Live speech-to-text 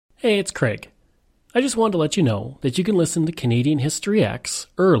Hey, it's Craig. I just wanted to let you know that you can listen to Canadian History X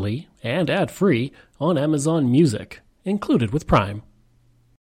early and ad-free on Amazon Music, included with Prime.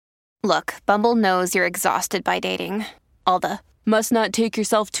 Look, Bumble knows you're exhausted by dating. All the, must not take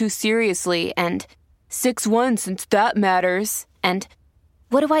yourself too seriously, and 6'1" since that matters, and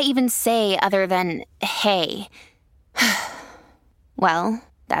what do I even say other than, hey? Well,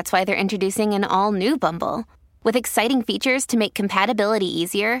 that's why they're introducing an all-new Bumble, with exciting features to make compatibility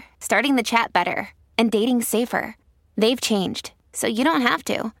easier, starting the chat better, and dating safer. They've changed, so you don't have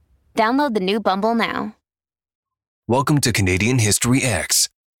to. Download the new Bumble now. Welcome to Canadian History X.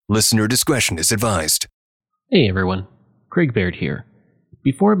 Listener discretion is advised. Hey everyone, Craig Baird here.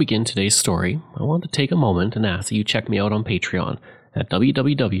 Before I begin today's story, I want to take a moment and ask that you check me out on Patreon at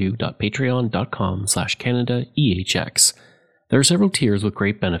www.patreon.com/CanadaEHX. There are several tiers with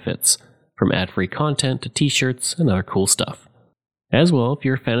great benefits, from ad-free content to t-shirts and other cool stuff. As well, if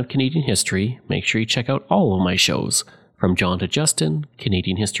you're a fan of Canadian history, make sure you check out all of my shows, from John to Justin,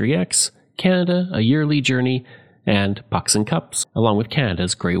 Canadian History X, Canada, A Yearly Journey, and Pucks and Cups, along with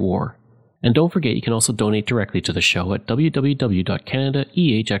Canada's Great War. And don't forget you can also donate directly to the show at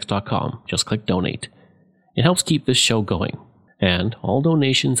www.canadaehx.com. Just click donate. It helps keep this show going. And all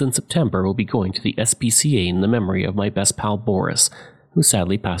donations in September will be going to the SPCA in the memory of my best pal Boris, who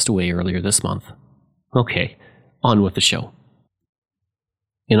sadly passed away earlier this month. Okay, on with the show.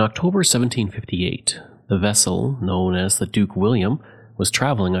 In October 1758, the vessel known as the Duke William was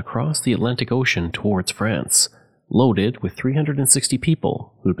traveling across the Atlantic Ocean towards France, loaded with 360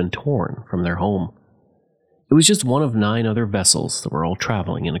 people who had been torn from their home. It was just one of 9 other vessels that were all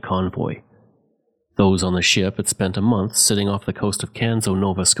traveling in a convoy. Those on the ship had spent a month sitting off the coast of Canso,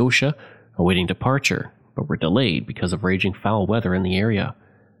 Nova Scotia, awaiting departure, but were delayed because of raging foul weather in the area.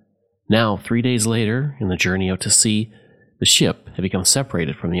 Now, 3 days later, in the journey out to sea, the ship had become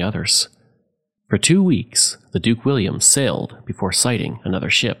separated from the others. For 2 weeks, the Duke William sailed before sighting another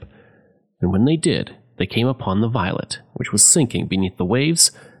ship, and when they did, they came upon the Violet, which was sinking beneath the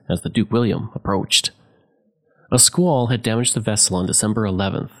waves as the Duke William approached. A squall had damaged the vessel on December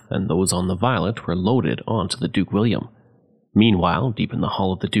 11th, and those on the Violet were loaded onto the Duke William. Meanwhile, deep in the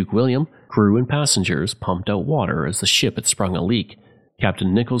hull of the Duke William, crew and passengers pumped out water as the ship had sprung a leak.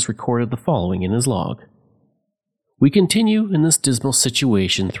 Captain Nichols recorded the following in his log. We continue in this dismal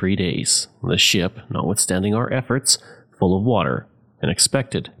situation 3 days, the ship, notwithstanding our efforts, full of water, and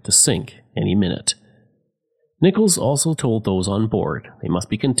expected to sink any minute. Nichols also told those on board they must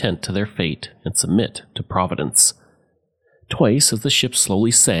be content to their fate and submit to Providence. Twice, as the ship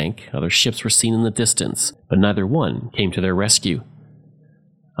slowly sank, other ships were seen in the distance, but neither one came to their rescue.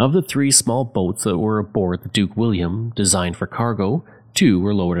 Of the 3 small boats that were aboard the Duke William, designed for cargo, 2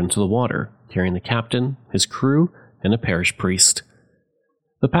 were lowered into the water, carrying the captain, his crew, and a parish priest.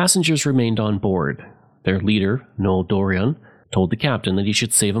 The passengers remained on board. Their leader, Noel Dorion, told the captain that he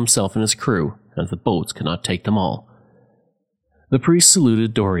should save himself and his crew, as the boats could not take them all. The priest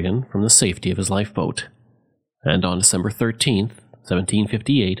saluted Dorion from the safety of his lifeboat, and on December 13th,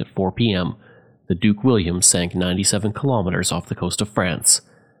 1758 at 4 p.m., the Duke William sank 97 kilometers off the coast of France.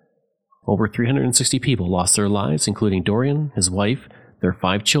 Over 360 people lost their lives, including Dorion, his wife, their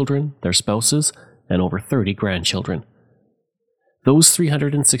 5 children, their spouses, and over 30 grandchildren. Those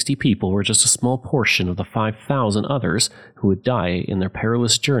 360 people were just a small portion of the 5,000 others who would die in their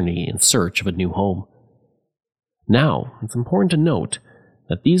perilous journey in search of a new home. Now, it's important to note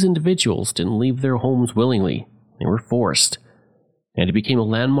that these individuals didn't leave their homes willingly. They were forced, and it became a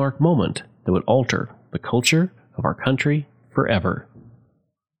landmark moment that would alter the culture of our country forever.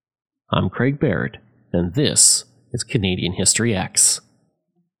 I'm Craig Baird, and this is Canadian History X.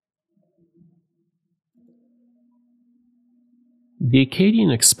 The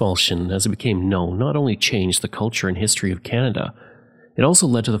Acadian expulsion, as it became known, not only changed the culture and history of Canada, it also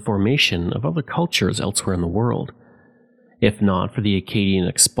led to the formation of other cultures elsewhere in the world. If not for the Acadian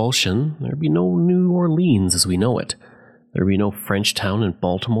expulsion, there would be no New Orleans as we know it. There would be no French town in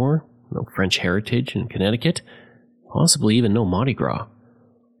Baltimore, no French heritage in Connecticut, possibly even no Mardi Gras.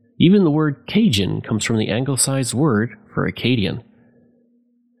 Even the word Cajun comes from the anglicized word for Acadian.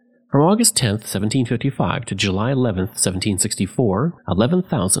 From August 10th, 1755 to July 11th, 1764,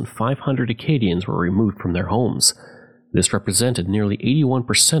 11,500 Acadians were removed from their homes. This represented nearly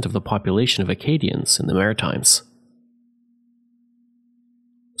 81% of the population of Acadians in the Maritimes.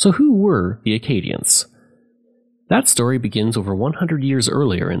 So who were the Acadians? That story begins over 100 years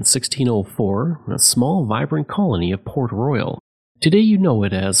earlier in 1604 in a small, vibrant colony of Port Royal. Today you know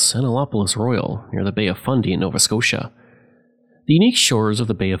it as Annapolis Royal, near the Bay of Fundy in Nova Scotia. The unique shores of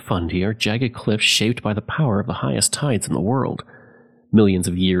the Bay of Fundy are jagged cliffs shaped by the power of the highest tides in the world. Millions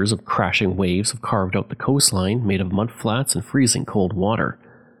of years of crashing waves have carved out the coastline made of mudflats and freezing cold water.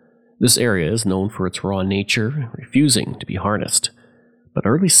 This area is known for its raw nature, refusing to be harnessed. But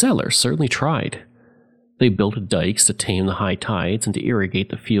early settlers certainly tried. They built dikes to tame the high tides and to irrigate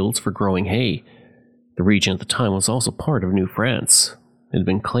the fields for growing hay. The region at the time was also part of New France. It had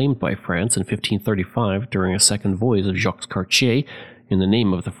been claimed by France in 1535 during a second voyage of Jacques Cartier in the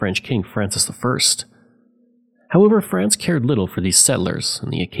name of the French king Francis I. However, France cared little for these settlers,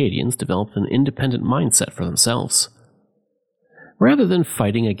 and the Acadians developed an independent mindset for themselves. Rather than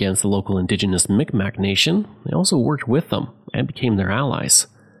fighting against the local indigenous Mi'kmaq nation, they also worked with them and became their allies.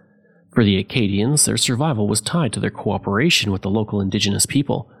 For the Acadians, their survival was tied to their cooperation with the local indigenous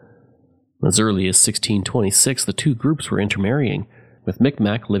people. As early as 1626, the two groups were intermarrying, with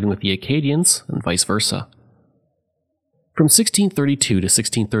Mi'kmaq living with the Acadians and vice versa. From 1632 to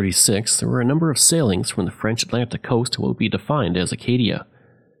 1636, there were a number of sailings from the French Atlantic coast to what would be defined as Acadia.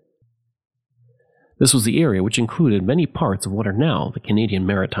 This was the area which included many parts of what are now the Canadian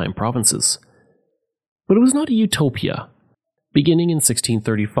Maritime Provinces. But it was not a utopia. Beginning in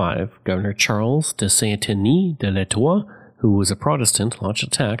 1635, Governor Charles de Saint-Denis de l'Etoile, who was a Protestant, launched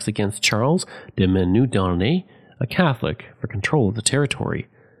attacks against Charles de Menou-D'Aulnay, a Catholic, for control of the territory.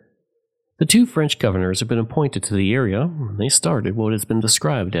 The two French governors had been appointed to the area, and they started what has been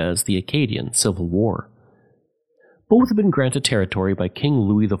described as the Acadian Civil War. Both had been granted territory by King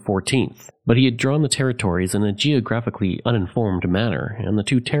Louis XIV, but he had drawn the territories in a geographically uninformed manner, and the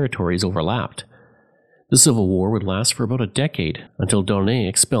two territories overlapped. The Civil War would last for about a decade, until D'Aulnay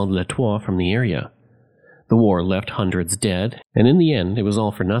expelled l'Etoile from the area. The war left hundreds dead, and in the end it was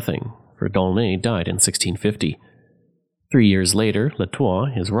all for nothing, for D'Aulnay died in 1650. 3 years later, l'Etoile,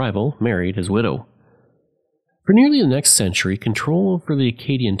 his rival, married his widow. For nearly the next century, control over the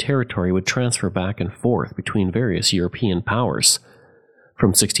Acadian territory would transfer back and forth between various European powers.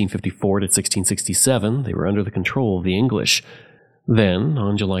 From 1654 to 1667, they were under the control of the English. Then,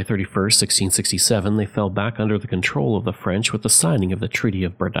 on July 31, 1667, they fell back under the control of the French with the signing of the Treaty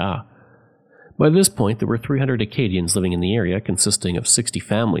of Breda. By this point, there were 300 Acadians living in the area, consisting of 60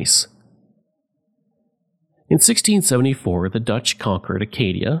 families. In 1674, the Dutch conquered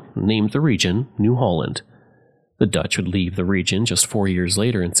Acadia and named the region New Holland. The Dutch would leave the region just 4 years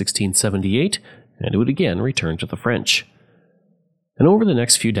later in 1678, and it would again return to the French. And over the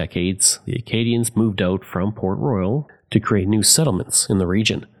next few decades, the Acadians moved out from Port Royal to create new settlements in the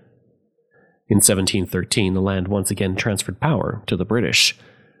region. In 1713, the land once again transferred power to the British.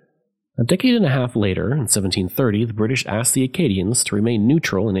 A decade and a half later, in 1730, the British asked the Acadians to remain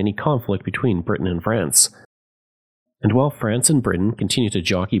neutral in any conflict between Britain and France. And while France and Britain continued to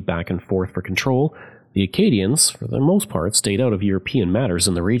jockey back and forth for control, the Acadians, for the most part, stayed out of European matters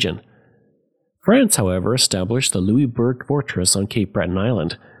in the region. France, however, established the Louisbourg fortress on Cape Breton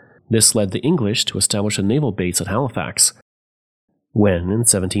Island. This led the English to establish a naval base at Halifax. When, in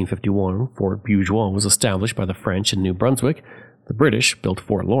 1751, Fort Beauséjour was established by the French in New Brunswick, the British built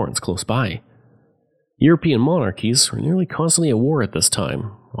Fort Lawrence close by. European monarchies were nearly constantly at war at this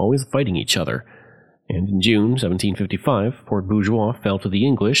time, always fighting each other. And in June 1755, Fort Beauséjour fell to the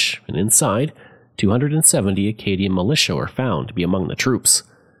English, and inside, 270 Acadian militia were found to be among the troops.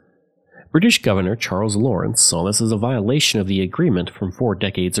 British Governor Charles Lawrence saw this as a violation of the agreement from 4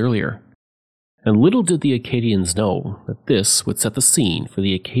 decades earlier. And little did the Acadians know that this would set the scene for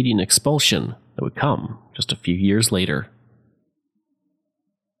the Acadian expulsion that would come just a few years later.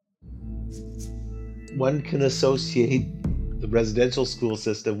 One can associate the residential school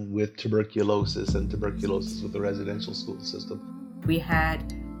system with tuberculosis and tuberculosis with the residential school system. We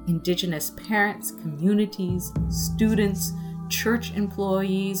had Indigenous parents, communities, students, church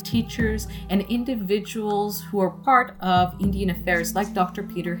employees, teachers, and individuals who are part of Indian affairs like Dr.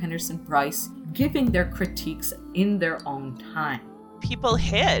 Peter Henderson Bryce giving their critiques in their own time. People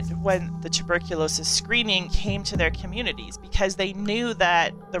hid when the tuberculosis screening came to their communities because they knew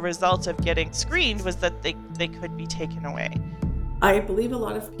that the result of getting screened was that they could be taken away. I believe a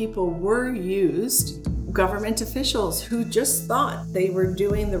lot of people were used, government officials who just thought they were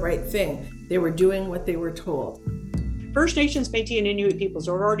doing the right thing. They were doing what they were told. First Nations, Métis, and Inuit peoples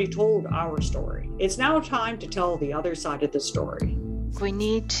have already told our story. It's now time to tell the other side of the story. We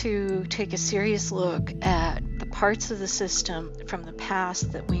need to take a serious look at the parts of the system from the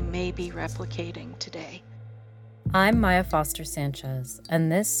past that we may be replicating today. I'm Maya Foster Sanchez,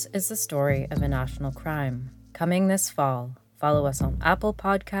 and this is the story of a national crime. Coming this fall. Follow us on Apple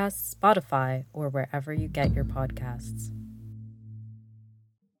Podcasts, Spotify, or wherever you get your podcasts.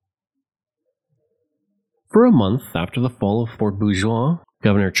 For a month after the fall of Fort Beauséjour,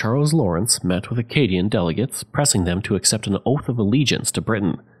 Governor Charles Lawrence met with Acadian delegates, pressing them to accept an oath of allegiance to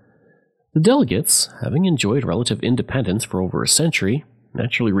Britain. The delegates, having enjoyed relative independence for over a century,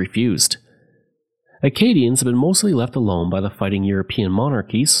 naturally refused. Acadians had been mostly left alone by the fighting European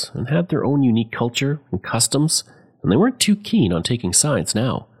monarchies and had their own unique culture and customs, and they weren't too keen on taking sides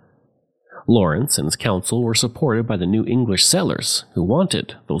now. Lawrence and his council were supported by the new English settlers who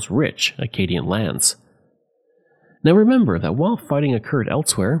wanted those rich Acadian lands. Now remember that while fighting occurred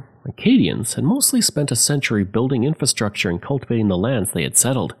elsewhere, Acadians had mostly spent a century building infrastructure and cultivating the lands they had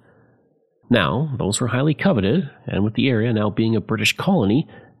settled. Now, those were highly coveted, and with the area now being a British colony,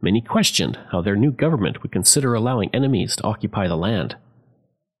 many questioned how their new government would consider allowing enemies to occupy the land.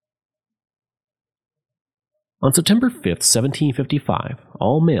 On September 5, 1755,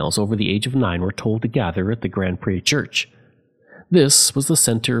 all males over the age of 9 were told to gather at the Grand Pré Church. This was the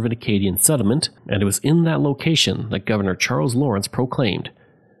center of an Acadian settlement, and it was in that location that Governor Charles Lawrence proclaimed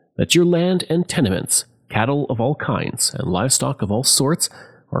that your land and tenements, cattle of all kinds, and livestock of all sorts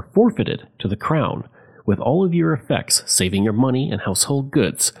are forfeited to the Crown, with all of your effects, saving your money and household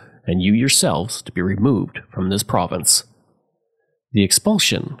goods, and you yourselves to be removed from this province. The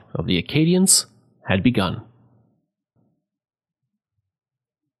expulsion of the Acadians had begun.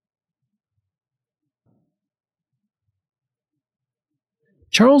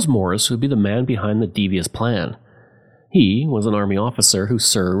 Charles Morris would be the man behind the devious plan. He was an army officer who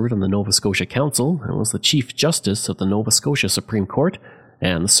served on the Nova Scotia Council and was the Chief Justice of the Nova Scotia Supreme Court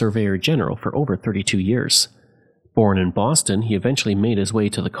and the Surveyor General for over 32 years. Born in Boston, he eventually made his way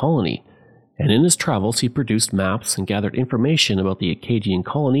to the colony, and in his travels he produced maps and gathered information about the Acadian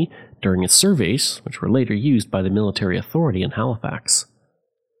colony during his surveys, which were later used by the military authority in Halifax.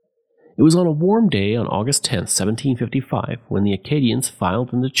 It was on a warm day on August 10, 1755, when the Acadians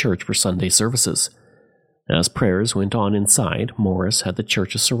filed into church for Sunday services. As prayers went on inside, Morris had the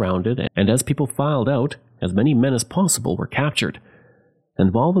churches surrounded, and as people filed out, as many men as possible were captured.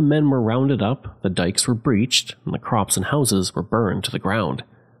 And while the men were rounded up, the dikes were breached, and the crops and houses were burned to the ground.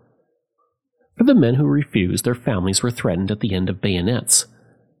 For the men who refused, their families were threatened at the end of bayonets.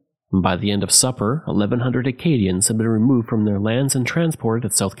 By the end of supper, 1,100 Acadians had been removed from their lands and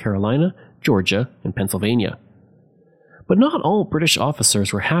transported to South Carolina, Georgia, and Pennsylvania. But not all British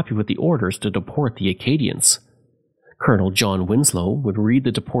officers were happy with the orders to deport the Acadians. Colonel John Winslow would read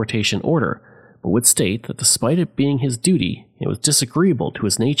the deportation order, but would state that despite it being his duty, it was disagreeable to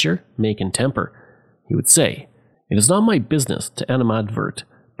his nature, make, and temper. He would say, "It is not my business to animadvert,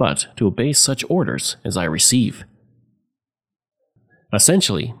 but to obey such orders as I receive."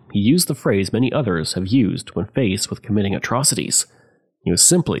 Essentially, he used the phrase many others have used when faced with committing atrocities. He was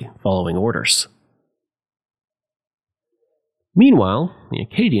simply following orders. Meanwhile, the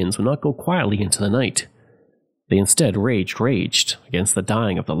Acadians would not go quietly into the night. They instead raged against the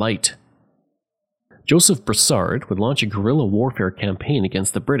dying of the light. Joseph Broussard would launch a guerrilla warfare campaign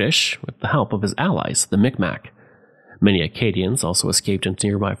against the British with the help of his allies, the Micmac. Many Acadians also escaped into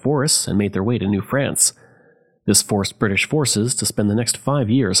nearby forests and made their way to New France. This forced British forces to spend the next 5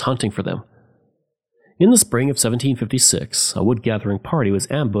 years hunting for them. In the spring of 1756, a wood-gathering party was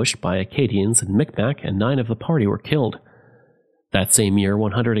ambushed by Acadians and Micmac, and 9 of the party were killed. That same year,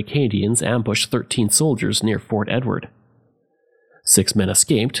 100 Acadians ambushed 13 soldiers near Fort Edward. 6 men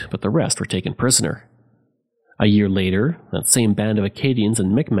escaped, but the rest were taken prisoner. A year later, that same band of Acadians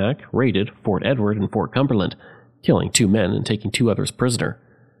and Micmac raided Fort Edward and Fort Cumberland, killing 2 men and taking 2 others prisoner.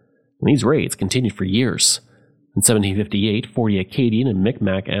 And these raids continued for years. In 1758, 40 Acadian and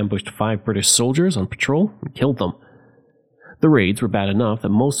Micmac ambushed 5 British soldiers on patrol and killed them. The raids were bad enough that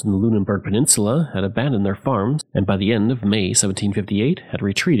most in the Lunenburg Peninsula had abandoned their farms, and by the end of May 1758 had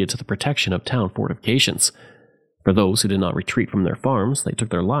retreated to the protection of town fortifications. For those who did not retreat from their farms, they took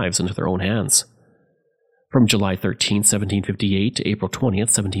their lives into their own hands. From July 13, 1758 to April 20,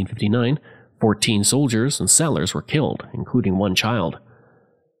 1759, 14 soldiers and settlers were killed, including 1 child.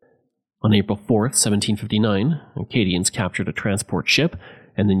 On April 4, 1759, Acadians captured a transport ship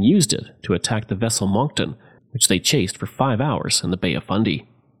and then used it to attack the vessel Moncton, which they chased for 5 hours in the Bay of Fundy.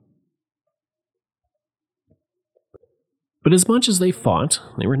 But as much as they fought,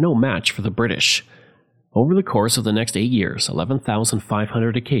 they were no match for the British. Over the course of the next 8 years,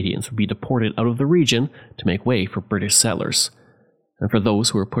 11,500 Acadians would be deported out of the region to make way for British settlers. And for those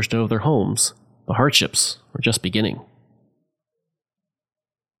who were pushed out of their homes, the hardships were just beginning.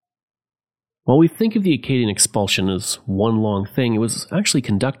 While we think of the Acadian expulsion as one long thing, it was actually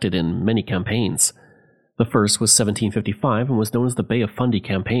conducted in many campaigns. The first was 1755 and was known as the Bay of Fundy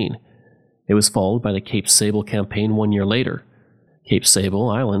campaign. It was followed by the Cape Sable campaign 1 year later. Cape Sable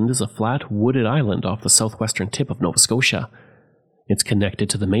Island is a flat, wooded island off the southwestern tip of Nova Scotia. It's connected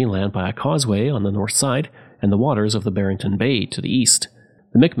to the mainland by a causeway on the north side and the waters of the Barrington Bay to the east.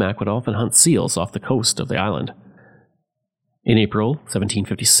 The Micmac would often hunt seals off the coast of the island. In April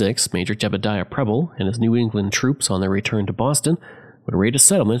 1756, Major Jebediah Preble and his New England troops on their return to Boston would raid a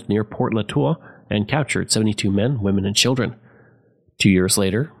settlement near Port Latour and captured 72 men, women, and children. 2 years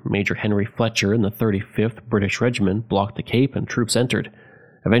later, Major Henry Fletcher and the 35th British Regiment blocked the Cape and troops entered,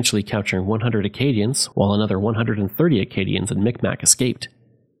 eventually capturing 100 Acadians, while another 130 Acadians and Micmac escaped.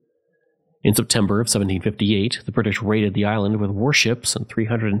 In September of 1758, the British raided the island with warships and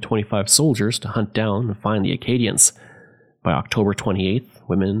 325 soldiers to hunt down and find the Acadians. By October 28th,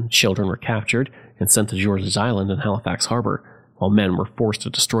 women and children were captured and sent to George's Island in Halifax Harbor, while men were forced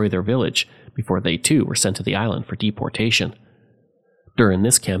to destroy their village before they too were sent to the island for deportation. During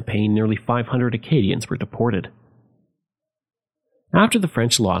this campaign, nearly 500 Acadians were deported. After the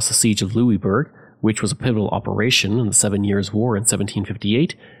French lost the siege of Louisbourg, which was a pivotal operation in the 7 Years' War in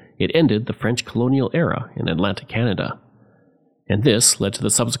 1758, it ended the French colonial era in Atlantic Canada. And this led to the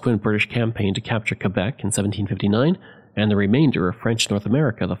subsequent British campaign to capture Quebec in 1759 and the remainder of French North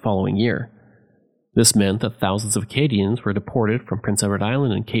America the following year. This meant that thousands of Acadians were deported from Prince Edward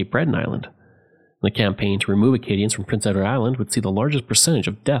Island and Cape Breton Island. The campaign to remove Acadians from Prince Edward Island would see the largest percentage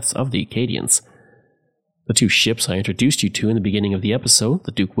of deaths of the Acadians. The two ships I introduced you to in the beginning of the episode,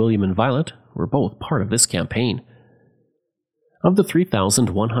 the Duke William and Violet, were both part of this campaign. Of the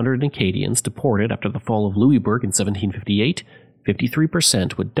 3,100 Acadians deported after the fall of Louisbourg in 1758,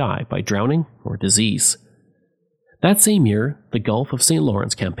 53% would die by drowning or disease. That same year, the Gulf of St.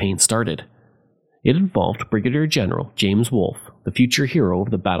 Lawrence campaign started. It involved Brigadier General James Wolfe, the future hero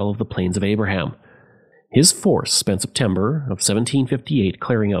of the Battle of the Plains of Abraham. His force spent September of 1758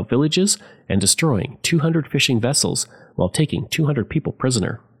 clearing out villages and destroying 200 fishing vessels while taking 200 people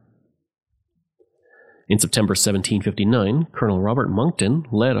prisoner. In September 1759, Colonel Robert Monckton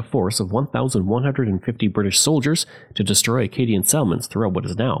led a force of 1,150 British soldiers to destroy Acadian settlements throughout what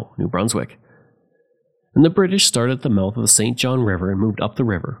is now New Brunswick. And the British started at the mouth of the St. John River and moved up the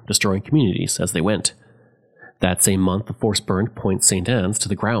river, destroying communities as they went. That same month, the force burned Point St. Anne's to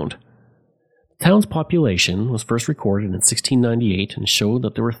the ground. The town's population was first recorded in 1698 and showed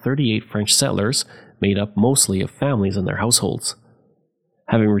that there were 38 French settlers, made up mostly of families and their households.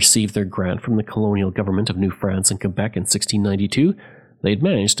 Having received their grant from the colonial government of New France and Quebec in 1692, they had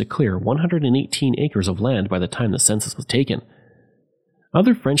managed to clear 118 acres of land by the time the census was taken.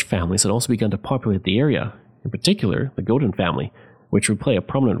 Other French families had also begun to populate the area, in particular the Godin family, which would play a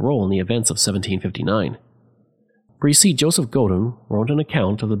prominent role in the events of 1759. For you see, Joseph Godin wrote an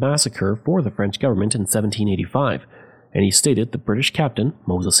account of the massacre for the French government in 1785, and he stated the British captain,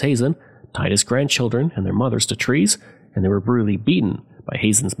 Moses Hazen, tied his grandchildren and their mothers to trees, and they were brutally beaten by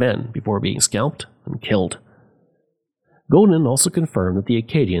Hazen's men before being scalped and killed. Godin also confirmed that the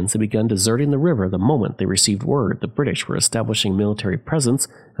Acadians had begun deserting the river the moment they received word the British were establishing military presence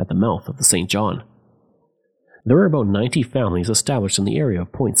at the mouth of the St. John. There were about 90 families established in the area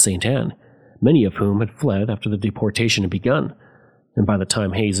of Point St. Anne, many of whom had fled after the deportation had begun, and by the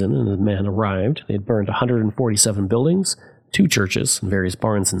time Hazen and his men arrived, they had burned 147 buildings, 2 churches, and various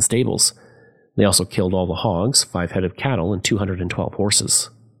barns and stables. They also killed all the hogs, 5 head of cattle, and 212 horses.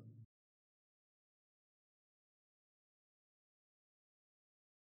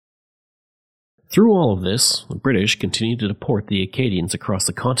 Through all of this, the British continued to deport the Acadians across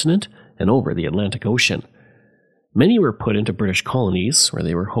the continent and over the Atlantic Ocean. Many were put into British colonies, where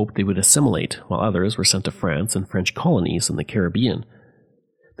they were hoped they would assimilate, while others were sent to France and French colonies in the Caribbean.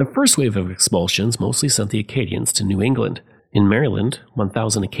 The first wave of expulsions mostly sent the Acadians to New England. In Maryland,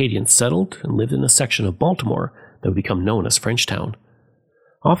 1,000 Acadians settled and lived in a section of Baltimore that would become known as Frenchtown.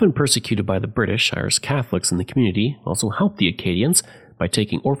 Often persecuted by the British, Irish Catholics in the community also helped the Acadians by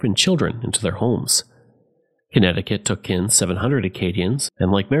taking orphan children into their homes. Connecticut took in 700 Acadians,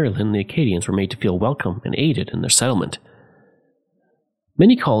 and like Maryland, the Acadians were made to feel welcome and aided in their settlement.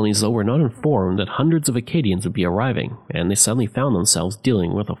 Many colonies, though, were not informed that hundreds of Acadians would be arriving, and they suddenly found themselves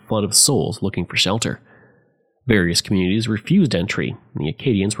dealing with a flood of souls looking for shelter. Various communities refused entry, and the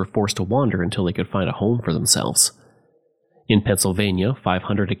Acadians were forced to wander until they could find a home for themselves. In Pennsylvania,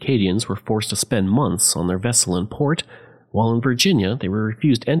 500 Acadians were forced to spend months on their vessel in port, while in Virginia they were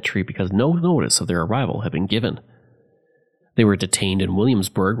refused entry because no notice of their arrival had been given. They were detained in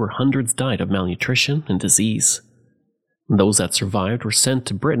Williamsburg, where hundreds died of malnutrition and disease. Those that survived were sent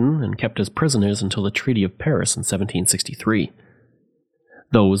to Britain and kept as prisoners until the Treaty of Paris in 1763.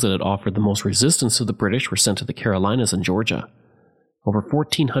 Those that had offered the most resistance to the British were sent to the Carolinas and Georgia. Over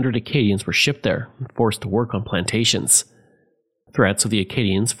 1,400 Acadians were shipped there and forced to work on plantations. Threats of the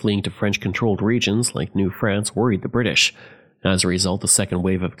Acadians fleeing to French-controlled regions like New France worried the British, As a result, the second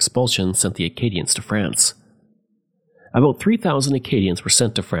wave of expulsion sent the Acadians to France. About 3,000 Acadians were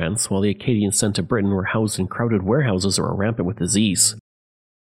sent to France, while the Acadians sent to Britain were housed in crowded warehouses or were rampant with disease.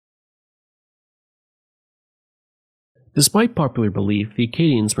 Despite popular belief, the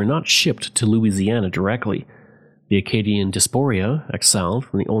Acadians were not shipped to Louisiana directly. The Acadian diaspora, exiled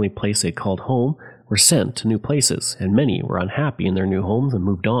from the only place they called home, were sent to new places, and many were unhappy in their new homes and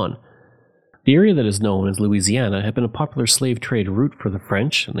moved on. The area that is known as Louisiana had been a popular slave trade route for the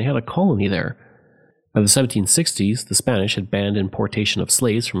French, and they had a colony there. By the 1760s, the Spanish had banned importation of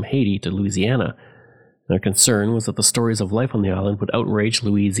slaves from Haiti to Louisiana. Their concern was that the stories of life on the island would outrage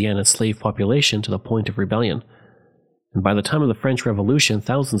Louisiana's slave population to the point of rebellion. And by the time of the French Revolution,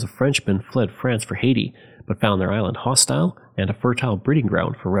 thousands of Frenchmen fled France for Haiti, but found their island hostile and a fertile breeding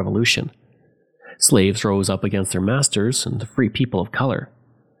ground for revolution. Slaves rose up against their masters and to free people of color.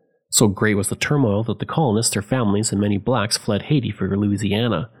 So great was the turmoil that the colonists, their families, and many blacks fled Haiti for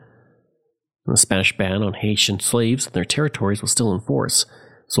Louisiana. The Spanish ban on Haitian slaves in their territories was still in force,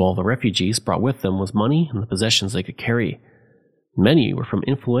 so all the refugees brought with them was money and the possessions they could carry. Many were from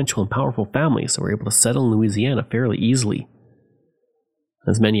influential and powerful families that were able to settle in Louisiana fairly easily.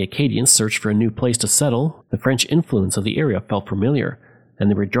 As many Acadians searched for a new place to settle, the French influence of the area felt familiar,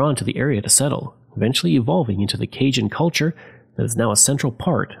 and they were drawn to the area to settle, eventually evolving into the Cajun culture that is now a central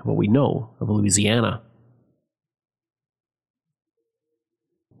part of what we know of Louisiana.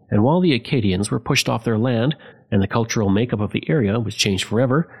 And while the Acadians were pushed off their land and the cultural makeup of the area was changed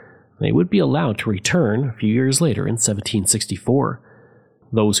forever, they would be allowed to return a few years later in 1764.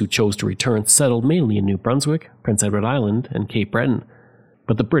 Those who chose to return settled mainly in New Brunswick, Prince Edward Island, and Cape Breton,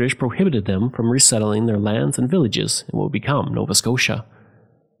 but the British prohibited them from resettling their lands and villages in what would become Nova Scotia.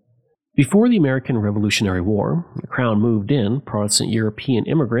 Before the American Revolutionary War, the Crown moved in Protestant European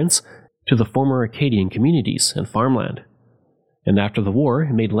immigrants to the former Acadian communities and farmland. And after the war,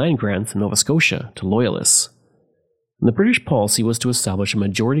 it made land grants in Nova Scotia to Loyalists. And the British policy was to establish a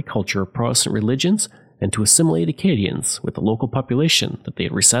majority culture of Protestant religions and to assimilate Acadians with the local population that they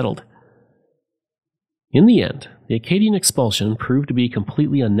had resettled. In the end, the Acadian expulsion proved to be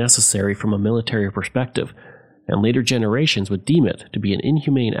completely unnecessary from a military perspective, and later generations would deem it to be an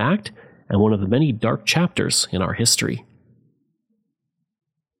inhumane act and one of the many dark chapters in our history.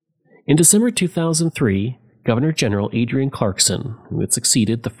 In December 2003, Governor-General Adrienne Clarkson, who had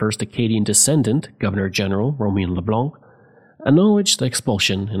succeeded the first Acadian descendant, Governor-General Romain Leblanc, acknowledged the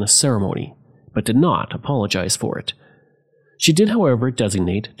expulsion in a ceremony, but did not apologize for it. She did, however,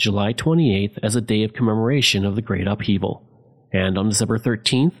 designate July 28th as a day of commemoration of the Great Upheaval, and on December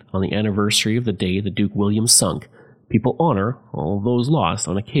 13th, on the anniversary of the day the Duke William sunk, people honor all of those lost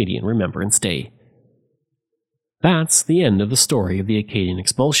on Acadian Remembrance Day. That's the end of the story of the Acadian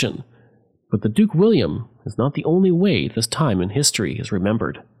expulsion. But the Duke William is not the only way this time in history is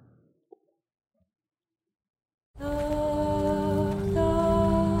remembered.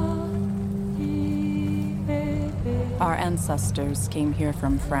 Our ancestors came here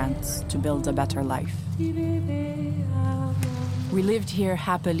from France to build a better life. We lived here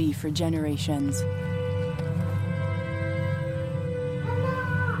happily for generations.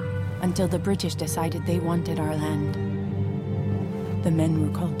 Until the British decided they wanted our land. The men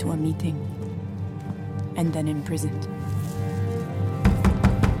were called to a meeting and then imprisoned.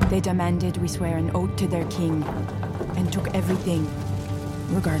 They demanded we swear an oath to their king and took everything,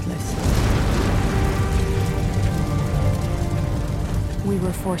 regardless. We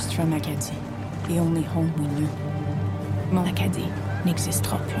were forced from Acadie, the only home we knew. Mon Acadie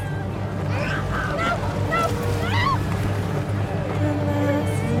n'existera plus.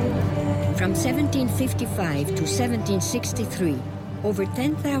 From 1755 to 1763, over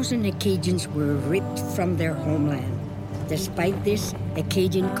 10,000 Acadians were ripped from their homeland. Despite this,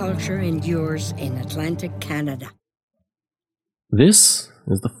 Acadian culture endures in Atlantic Canada. This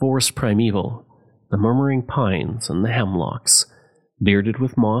is the forest primeval, the murmuring pines and the hemlocks, bearded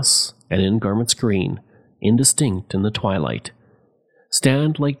with moss and in garments green, indistinct in the twilight,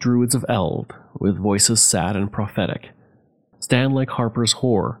 stand like druids of eld, with voices sad and prophetic, stand like harpers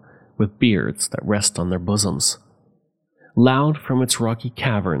hoar, with beards that rest on their bosoms. Loud from its rocky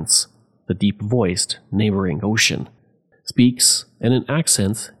caverns, the deep-voiced neighboring ocean speaks, and in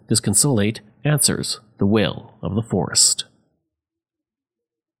accents disconsolate answers the wail of the forest.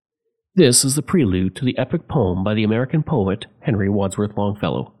 This is the prelude to the epic poem by the American poet Henry Wadsworth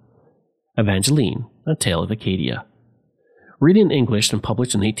Longfellow, Evangeline, A Tale of Acadia. Written in English and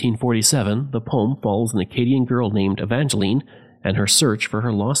published in 1847, the poem follows an Acadian girl named Evangeline and her search for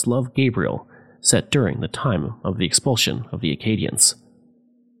her lost love Gabriel, set during the time of the expulsion of the Acadians.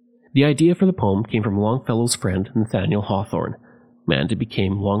 The idea for the poem came from Longfellow's friend Nathaniel Hawthorne, and it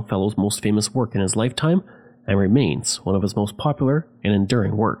became Longfellow's most famous work in his lifetime and remains one of his most popular and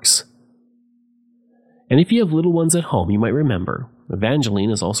enduring works. And if you have little ones at home, you might remember Evangeline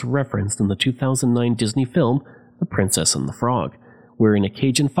is also referenced in the 2009 Disney film The Princess and the Frog, wherein a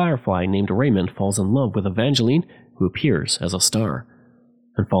Cajun firefly named Raymond falls in love with Evangeline, who appears as a star.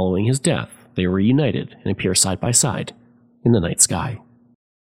 And following his death, they are reunited and appear side by side in the night sky.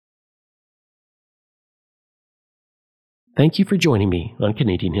 Thank you for joining me on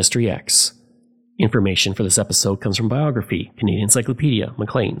Canadian History X. Information for this episode comes from Biography, Canadian Encyclopedia,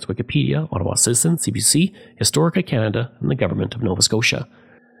 Maclean's, Wikipedia, Ottawa Citizen, CBC, Historica Canada, and the Government of Nova Scotia.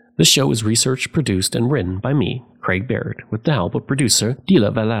 This show is researched, produced, and written by me, Craig Baird, with the help of producer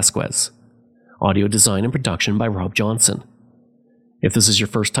Dila Velasquez. Audio design and production by Rob Johnson. If this is your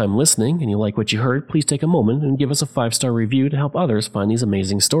first time listening and you like what you heard, please take a moment and give us a 5-star review to help others find these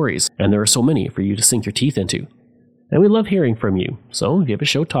amazing stories, and there are so many for you to sink your teeth into. And we love hearing from you, so if you have a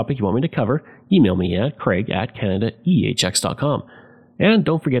show topic you want me to cover, email me at craig@canadaehx.com. And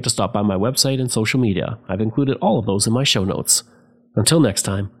don't forget to stop by my website and social media. I've included all of those in my show notes. Until next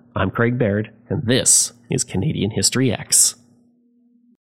time, I'm Craig Baird, and this is Canadian History X.